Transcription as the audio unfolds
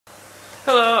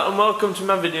Hello and welcome to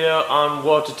my video on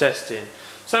water testing.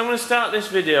 So I'm going to start this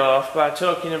video off by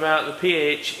talking about the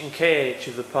pH and KH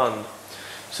of the pond.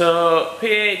 So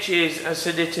pH is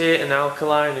acidity and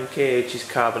alkaline, and KH is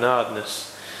carbon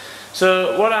hardness.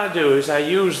 So what I do is I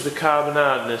use the carbon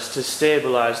hardness to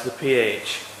stabilise the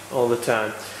pH all the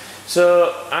time.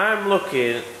 So I'm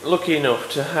lucky enough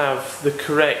to have the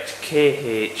correct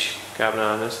KH, carbon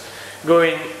hardness,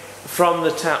 going from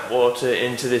the tap water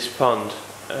into this pond.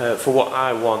 For what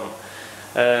I want.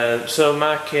 So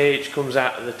my KH comes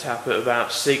out of the tap at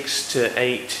about 6 to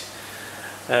 8,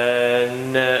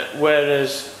 and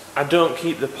whereas I don't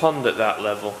keep the pond at that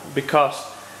level because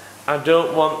I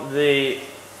don't want the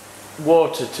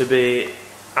water to be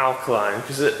alkaline,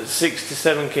 because at 6 to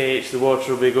 7 kH the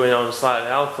water will be going on slightly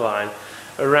alkaline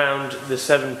around the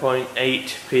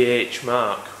 7.8 pH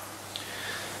mark.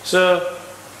 So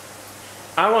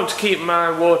I want to keep my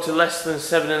water less than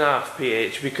 7.5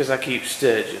 pH because I keep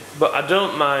sturgeon, but I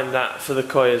don't mind that for the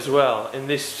koi as well in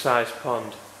this size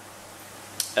pond,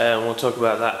 and we'll talk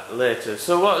about that later.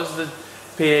 So what is the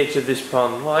pH of this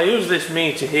pond? Well, I use this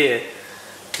meter here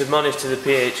to monitor the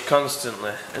pH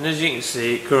constantly, and as you can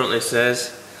see it currently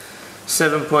says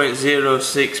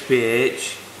 7.06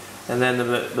 pH, and then a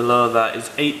bit below that is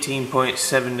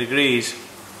 18.7 degrees.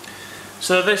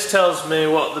 So this tells me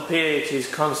what the pH is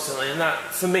constantly, and that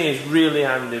for me is really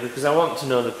handy because I want to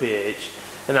know the pH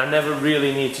and I never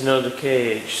really need to know the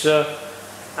KH. So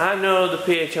I know the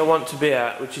pH I want to be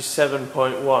at, which is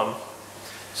 7.1.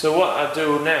 So what I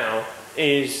do now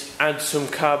is add some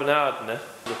carbon hardener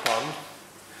to the pond,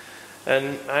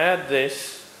 and I add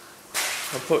this,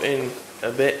 I put in a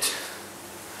bit,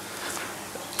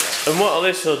 and what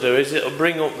this will do is it'll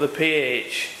bring up the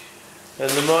pH. And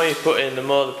the more you put in, the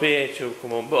more the pH will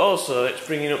come up. But also, it's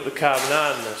bringing up the carbon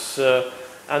hardness. So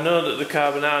I know that the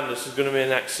carbon hardness is going to be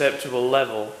an acceptable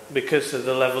level because of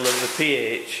the level of the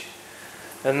pH.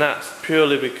 And that's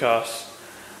purely because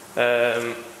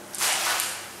that's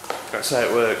how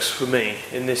it works for me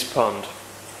in this pond.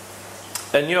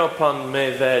 And your pond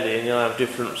may vary and you'll have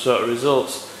different sort of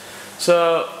results.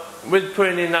 So with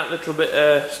putting in that little bit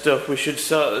of stuff, we should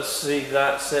sort of see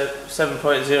that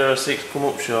 7.06 come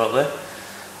up shortly,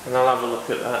 and I'll have a look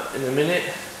at that in a minute.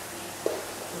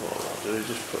 What I'll do is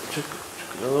just chuck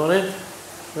another one in.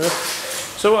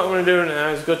 So what I'm going to do now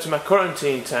is go to my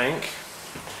quarantine tank.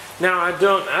 Now I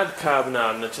don't add carbon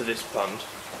hardener to this pond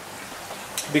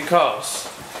because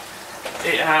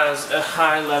it has a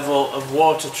high level of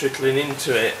water trickling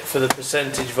into it for the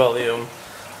percentage volume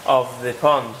of the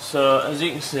pond. So as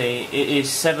you can see, it is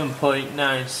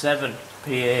 7.97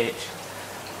 pH.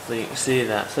 So you can see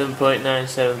that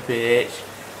 7.97 pH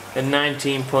and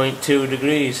 19.2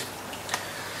 degrees.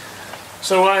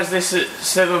 So why is this at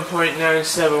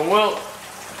 7.97? Well,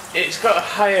 it's got a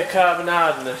higher carbon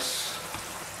hardness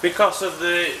because of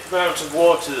the amount of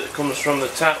water that comes from the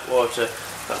tap water.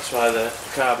 That's why the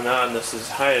carbon hardness is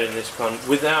higher in this pond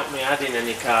without me adding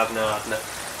any carbon hardener.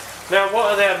 Now,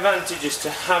 what are the advantages to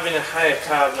having a higher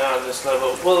carbon hardness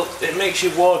level? Well, it makes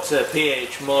your water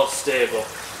pH more stable.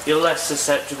 You're less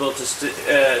susceptible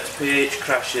to pH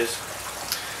crashes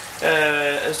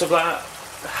and stuff like that.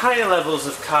 Higher levels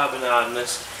of carbon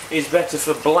hardness is better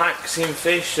for blacks in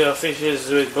fish, so fishes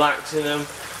with blacks in them,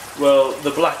 well,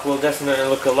 the black will definitely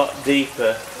look a lot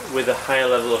deeper with a higher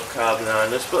level of carbon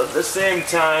hardness, but at the same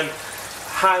time,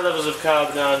 high levels of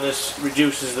carbon hardness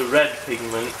reduces the red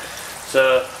pigment,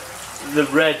 so the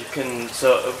red can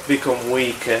sort of become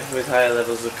weaker with higher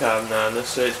levels of carbon hardness,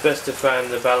 so it's best to find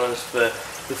the balance for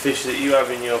the fish that you have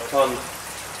in your pond.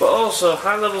 But also,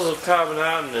 high levels of carbon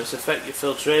hardness affect your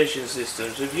filtration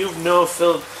systems. If you've no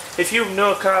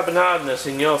carbon hardness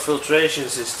in your filtration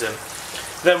system,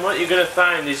 then what you're going to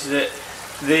find is that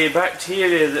the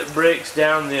bacteria that breaks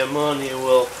down the ammonia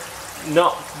will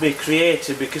not be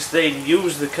created because they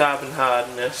use the carbon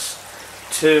hardness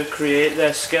to create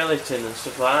their skeleton and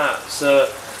stuff like that. So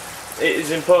it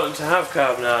is important to have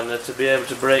carbon hardener to be able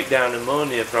to break down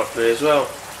ammonia properly as well.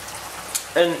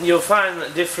 And you'll find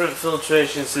that different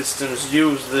filtration systems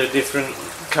use the different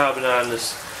carbon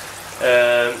hardness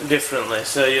differently.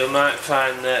 So you might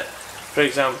find that, for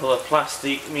example, a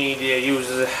plastic media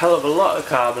uses a hell of a lot of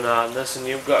carbon hardness and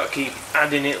you've got to keep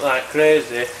adding it like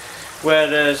crazy,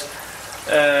 whereas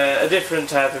a different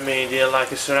type of media,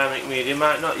 like a ceramic media,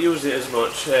 might not use it as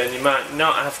much and you might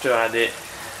not have to add it,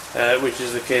 which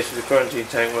is the case with the quarantine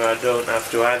tank where I don't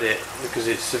have to add it because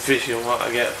it's sufficient what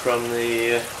I get from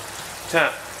the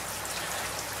tap.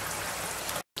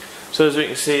 So as we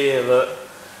can see here, look,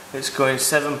 it's going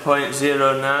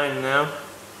 7.09 now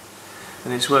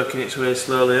and it's working its way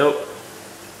slowly up.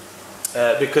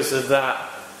 Because of that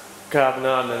carbon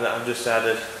hardener that I've just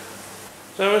added.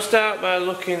 So I'm going to start by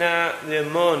looking at the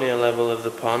ammonia level of the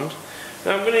pond.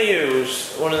 Now I'm going to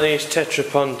use one of these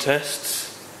Tetra pond tests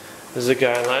as a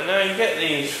guideline. Now you get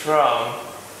these from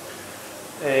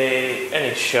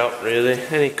any shop really,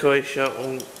 any koi shop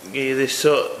will give you this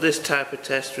type of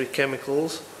test with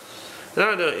chemicals. And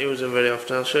I don't use them very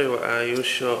often. I'll show you what I use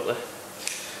shortly.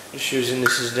 Just using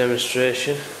this as a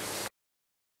demonstration.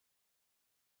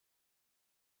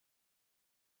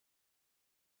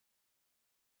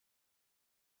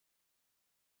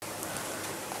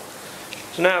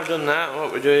 So now I've done that,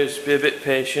 what we do is be a bit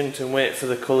patient and wait for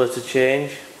the colour to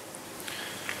change.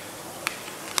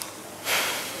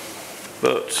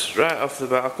 But right off the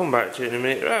bat, I'll come back to it in a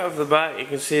minute, right off the bat you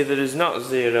can see there is not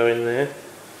 0 in there.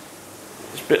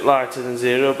 It's a bit lighter than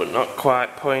 0 but not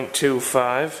quite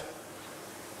 0.25.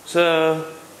 So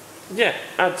yeah,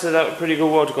 I'd say that was pretty good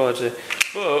water quality.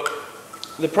 But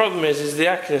the problem is the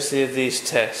accuracy of these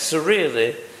tests. So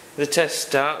really the test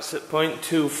starts at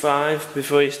 0.25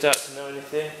 before you start to know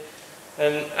anything.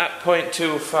 And at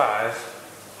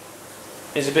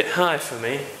 0.25 is a bit high for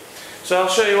me. So I'll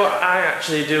show you what I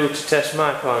actually do to test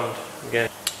my pond again.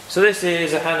 So this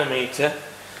is a Hana Meter,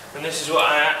 and this is what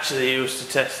I actually use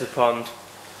to test the pond.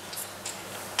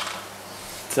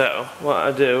 So what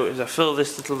I do is I fill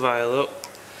this little vial up.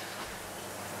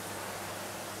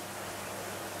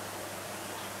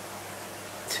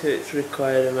 To its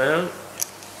required amount.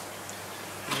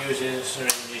 Using a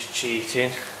syringe is cheating,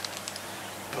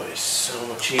 but it's so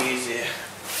much easier.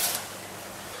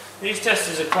 These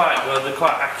testers are quite good, they're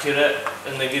quite accurate,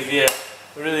 and they give you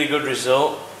a really good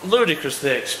result.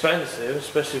 Ludicrously expensive,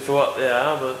 especially for what they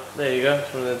are, but there you go,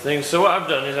 it's one of the things. So what I've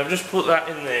done is I've just put that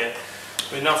in there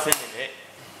with nothing in it.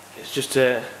 It's just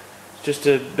a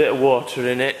bit of water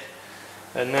in it,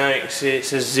 and now you can see it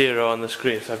says 0 on the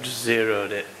screen, so I've just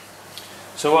zeroed it.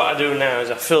 So what I do now is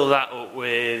I fill that up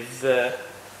with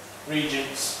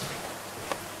reagents.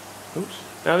 Oops.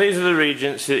 Now these are the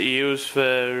reagents that you use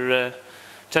for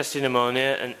testing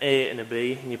ammonia, an A and a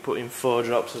B, and you put in 4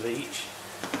 drops of each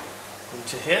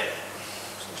into here.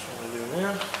 So that's what I'm doing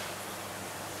now.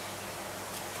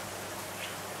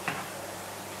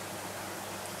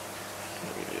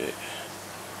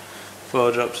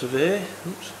 Four drops of A.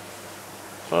 Oops.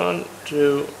 1,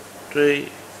 2, 3,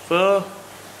 4.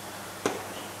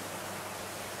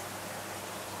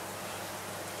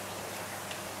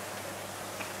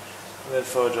 And then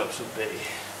 4 drops of B.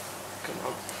 Come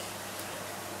on.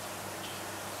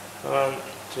 1,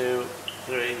 2,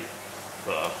 3,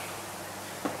 4.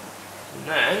 And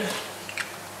then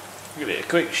give it a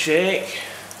quick shake.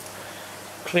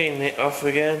 Clean it off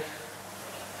again.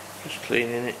 Just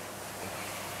cleaning it.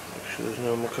 Make sure there's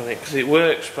no muck on it, because it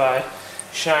works by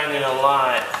shining a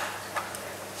light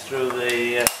through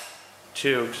the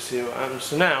tube to see what happens.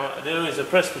 So now what I do is I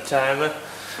press the timer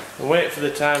and wait for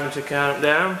the timer to count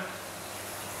down,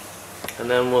 and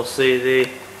then we'll see the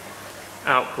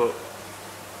output.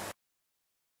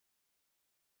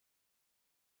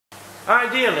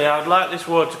 Ideally I'd like this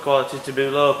water quality to be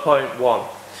below 0.1.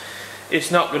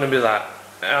 It's not going to be that.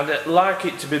 I'd like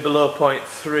it to be below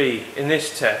 0.3 in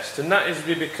this test, and that is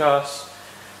because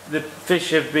the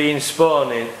fish have been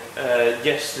spawning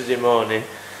yesterday morning.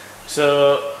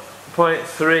 So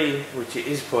 0.3, which it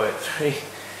is 0.3,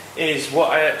 is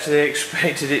what I actually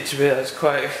expected it to be. That's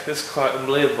quite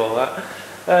unbelievable, that.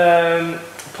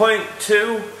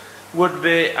 0.2 would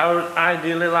be, I would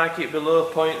ideally like it below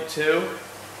 0.2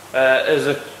 as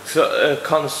a sort of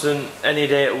constant any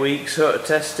day a week sort of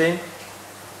testing,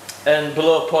 and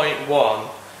below 0.1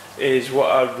 is what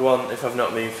I'd want if I've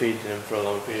not been feeding them for a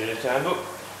long period of time. But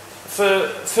for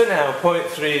now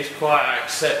 0.3 is quite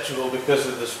acceptable because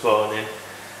of the spawning,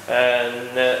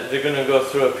 and they're going to go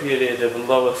through a period of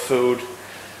lower food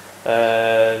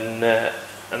and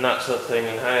that sort of thing,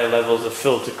 and higher levels of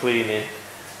filter cleaning,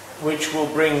 which will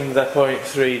bring the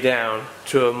 0.3 down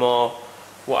to a more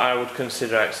what I would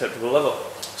consider acceptable level.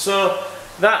 So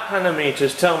that Hana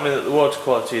meters tell me that the water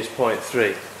quality is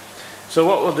 0.3. So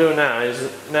what we'll do now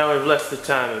is, now we've left the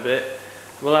time a bit,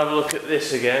 we'll have a look at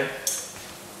this again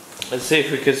and see if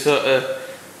we can sort of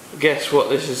guess what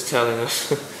this is telling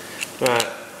us. Right,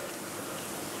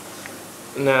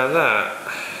 now that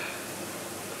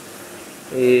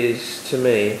is, to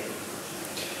me,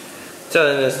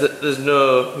 telling us that there's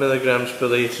no milligrams per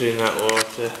litre in that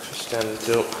water. If I stand it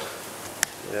up,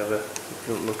 you have a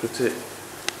different look at it.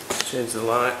 Change the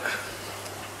light.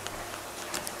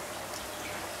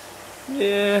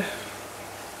 Yeah,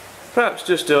 perhaps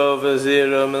just over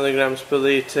 0 milligrams per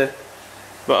litre,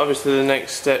 but obviously the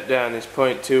next step down is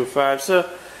 0.25. So,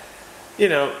 you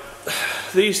know,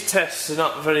 these tests are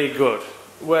not very good,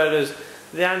 whereas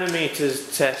the Hana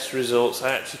Meter's test results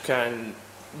I actually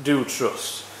do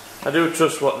trust. I do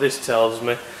trust what this tells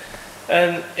me,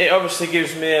 and it obviously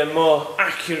gives me a more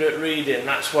accurate reading.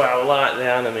 That's why I like the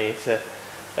Hana Meter,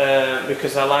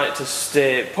 because I like to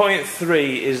stay.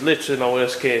 0.3 is literally my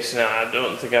worst case now. I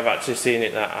don't think I've actually seen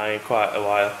it that high in quite a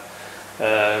while.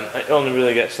 It only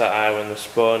really gets that high when they're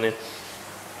spawning.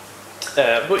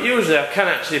 But usually I can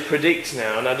actually predict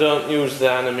now, and I don't use the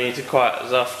Hana Meter quite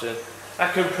as often. I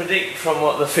can predict from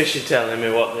what the fish are telling me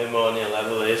what the ammonia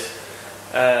level is,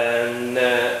 and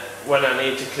when I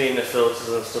need to clean the filters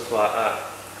and stuff like that.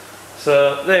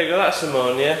 So there you go, that's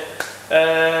ammonia.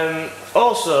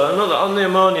 Also, on the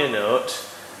ammonia note,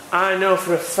 I know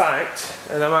for a fact,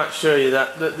 and I might show you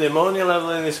that the ammonia level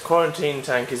in this quarantine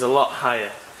tank is a lot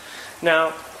higher.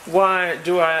 Now, why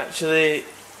do I actually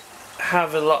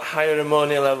have a lot higher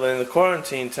ammonia level in the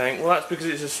quarantine tank? Well, that's because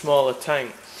it's a smaller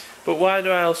tank. But why do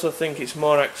I also think it's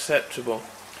more acceptable?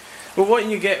 But what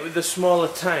you get with the smaller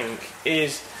tank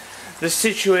is the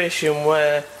situation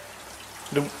where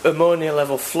the ammonia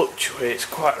level fluctuates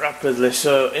quite rapidly.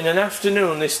 So in an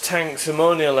afternoon this tank's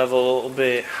ammonia level will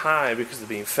be high because they're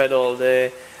being fed all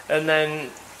day, and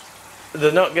then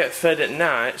they'll not get fed at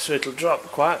night, so it'll drop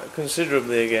quite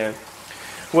considerably again.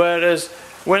 Whereas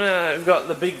when I've got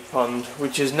the big pond,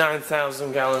 which is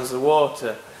 9,000 gallons of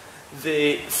water,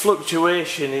 the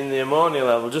fluctuation in the ammonia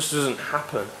level just doesn't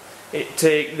happen.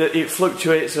 It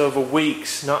fluctuates over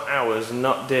weeks, not hours and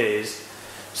not days.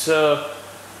 So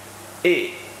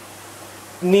it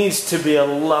needs to be a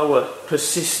lower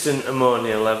persistent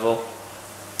ammonia level,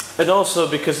 and also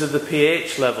because of the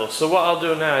pH level. So what I'll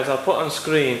do now is I'll put on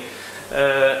screen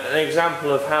an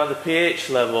example of how the pH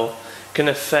level can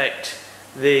affect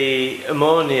the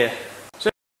ammonia.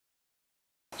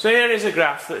 So here is a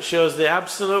graph that shows the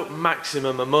absolute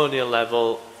maximum ammonia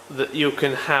level that you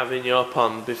can have in your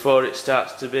pond before it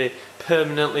starts to be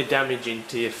permanently damaging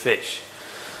to your fish.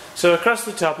 So across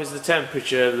the top is the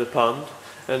temperature of the pond,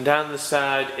 and down the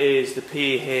side is the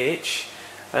pH,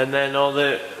 and then all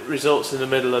the results in the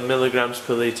middle are milligrams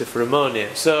per litre for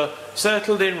ammonia. So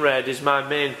circled in red is my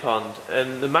main pond,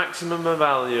 and the maximum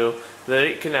value that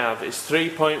it can have is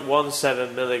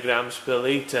 3.17 milligrams per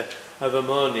litre of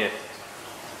ammonia.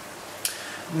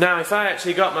 Now, if I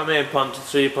actually got my main pond to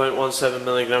 3.17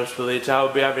 milligrams per litre, I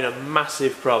would be having a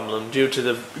massive problem due to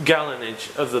the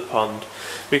gallonage of the pond.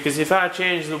 Because if I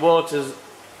change the waters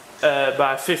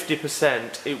by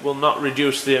 50%, it will not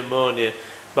reduce the ammonia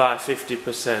by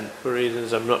 50% for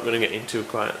reasons I'm not going to get into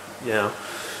quite now.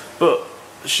 But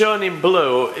shown in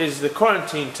blue is the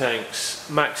quarantine tank's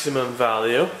maximum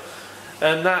value,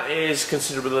 and that is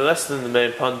considerably less than the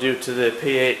main pond due to the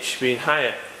pH being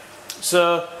higher.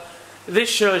 So this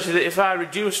shows you that if I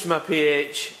reduced my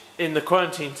pH in the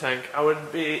quarantine tank, I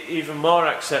would be even more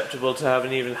acceptable to have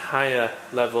an even higher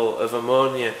level of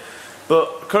ammonia.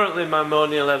 But currently my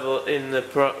ammonia level in the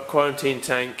quarantine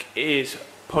tank is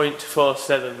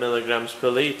 0.47 milligrams per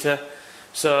litre,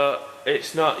 so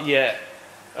it's not yet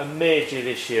a major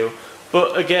issue.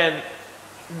 But again,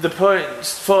 the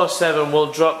 0.47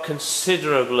 will drop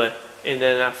considerably in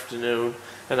an afternoon,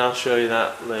 and I'll show you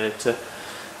that later.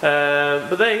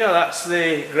 But there you go, that's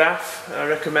the graph. I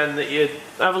recommend that you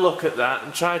have a look at that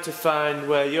and try to find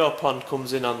where your pond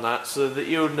comes in on that, so that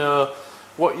you know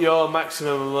what your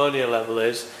maximum ammonia level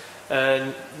is,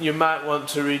 and you might want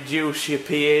to reduce your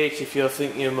pH if you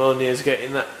think your ammonia is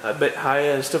getting that a bit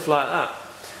higher and stuff like that.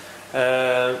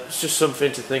 It's just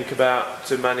something to think about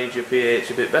to manage your pH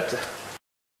a bit better.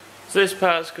 So this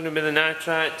part's going to be the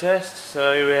nitrite test.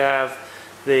 So here we have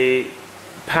the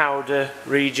powder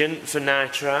region for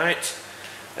nitrite,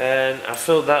 and I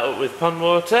filled that up with pond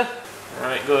water.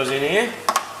 Right, it goes in here,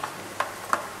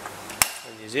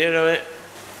 and you zero it,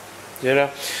 then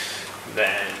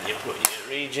you put your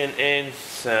region in.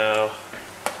 So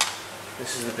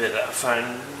this is the bit that I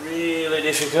find really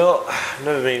difficult. I've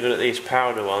never been good at these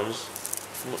powder ones,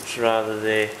 much rather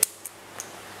the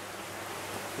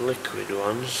liquid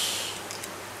ones.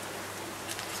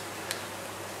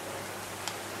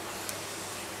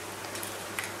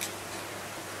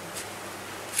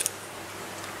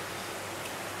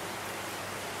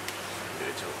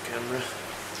 Camera.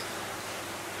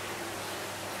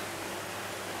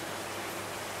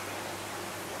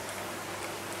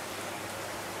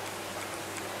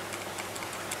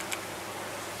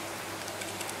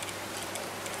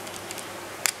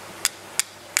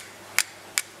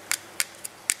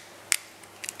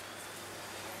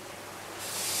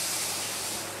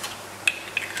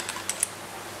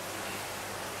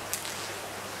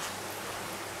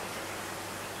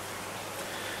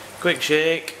 Quick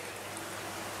shake.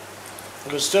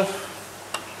 Good stuff.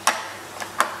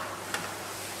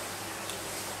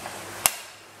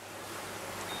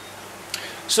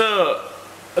 So,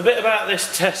 a bit about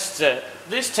this tester.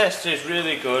 This tester is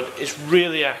really good, it's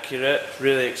really accurate,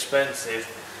 really expensive.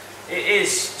 It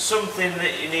is something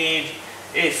that you need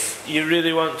if you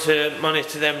really want to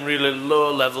monitor them really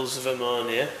low levels of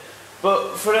ammonia.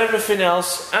 But for everything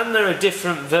else, and there are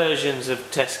different versions of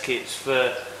test kits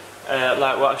for,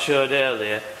 like what I showed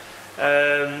earlier,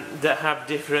 that have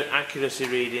different accuracy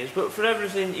readings, but for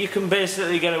everything you can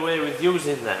basically get away with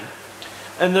using them.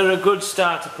 And they're a good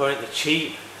starter point, they're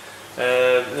cheap,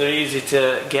 they're easy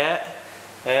to get,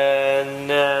 and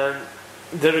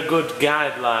they're a good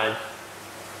guideline.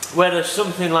 Whereas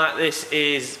something like this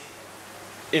is,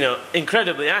 you know,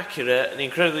 incredibly accurate and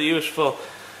incredibly useful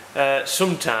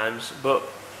sometimes, but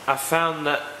I found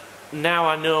that now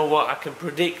I know what I can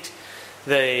predict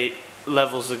the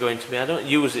levels are going to be. I don't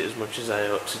use it as much as I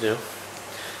ought to do.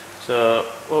 So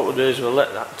what we'll do is we'll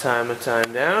let that timer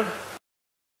time down.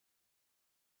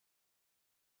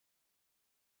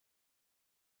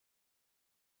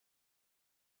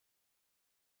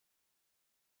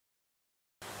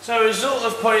 So a result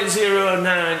of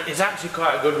 0.09 is actually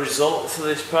quite a good result for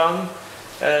this pond,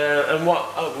 and what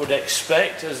I would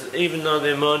expect, as even though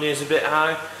the ammonia is a bit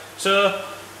high. So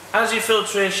as your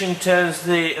filtration turns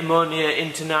the ammonia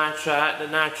into nitrite, the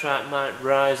nitrite might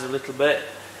rise a little bit.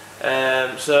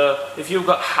 So if you've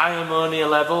got high ammonia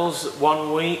levels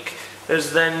 1 week,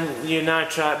 as then your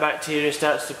nitrite bacteria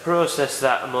starts to process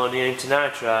that ammonia into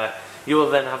nitrite, you will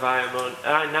then have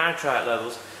high nitrite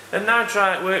levels. And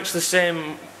nitrite works a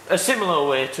similar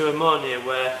way to ammonia,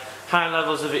 where high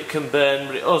levels of it can burn,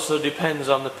 but it also depends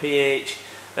on the pH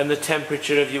and the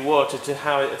temperature of your water to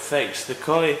how it affects the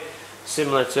koi,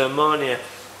 similar to ammonia.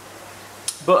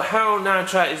 But how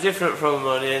nitrite is different from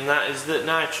ammonia, and that is that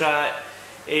nitrite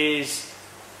is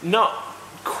not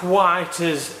quite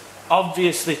as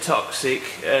obviously toxic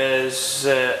as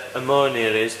ammonia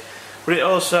is, but it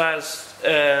also has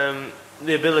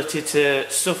the ability to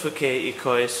suffocate your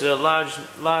koi. So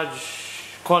large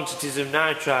quantities of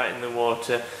nitrite in the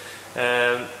water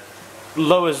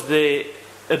lowers the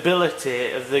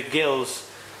ability of the gills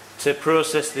to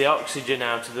process the oxygen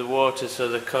out of the water, so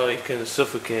the koi can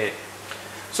suffocate.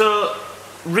 So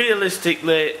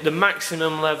realistically, the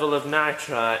maximum level of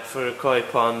nitrite for a koi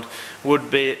pond would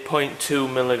be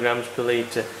 0.2 milligrams per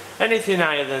litre. Anything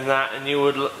higher than that and you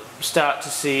would start to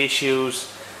see issues,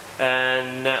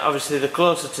 and obviously the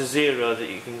closer to zero that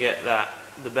you can get that,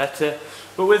 the better.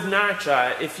 But with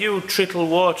nitrite, if you trickle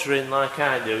water in like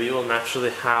I do, you will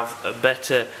naturally have a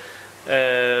better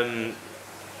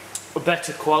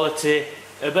quality,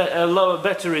 a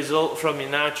better result from your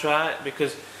nitrite,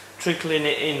 because trickling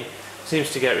it in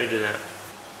seems to get rid of that.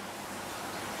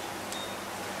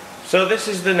 So this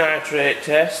is the nitrate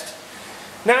test.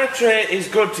 Nitrate is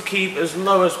good to keep as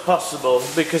low as possible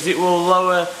because it will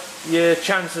lower your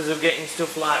chances of getting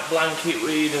stuff like blanket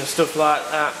weed and stuff like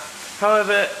that.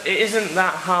 However, it isn't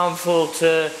that harmful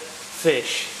to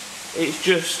fish. It's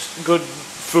just good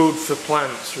food for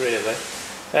plants, really.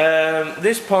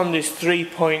 This pond is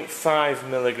 3.5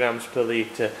 milligrams per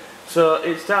litre, so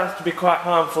it starts to be quite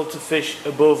harmful to fish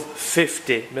above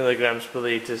 50 milligrams per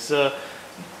litre. So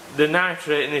the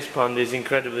nitrate in this pond is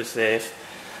incredibly safe,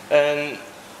 and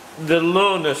the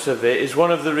lowness of it is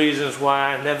one of the reasons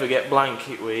why I never get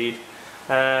blanket weed,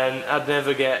 and I'd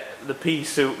never get the pea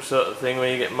soup sort of thing where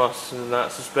you get moss and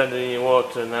that suspended in your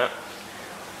water and that.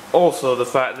 Also the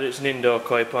fact that it's an indoor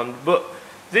koi pond. But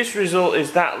this result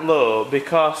is that low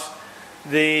because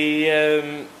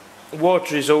the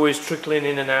water is always trickling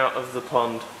in and out of the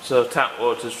pond, so tap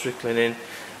water is trickling in,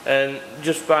 and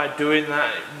just by doing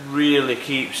that it really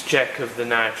keeps check of the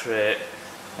nitrate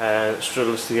and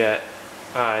struggles to get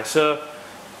high. So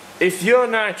if your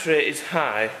nitrate is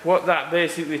high, what that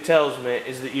basically tells me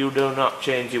is that you do not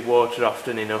change your water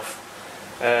often enough,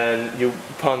 and your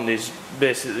pond is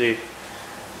basically,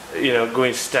 you know,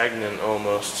 going stagnant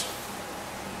almost.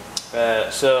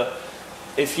 So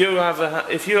if you have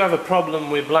a problem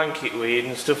with blanket weed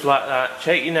and stuff like that,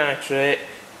 check your nitrate.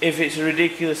 If it's a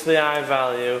ridiculously high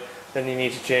value, then you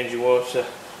need to change your water.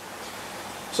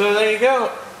 So there you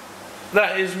go.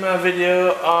 That is my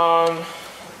video on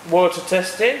water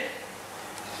testing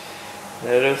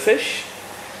the fish.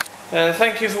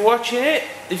 Thank you for watching it.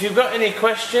 If you've got any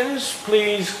questions,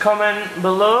 please comment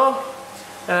below,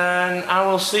 and I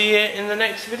will see you in the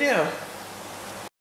next video.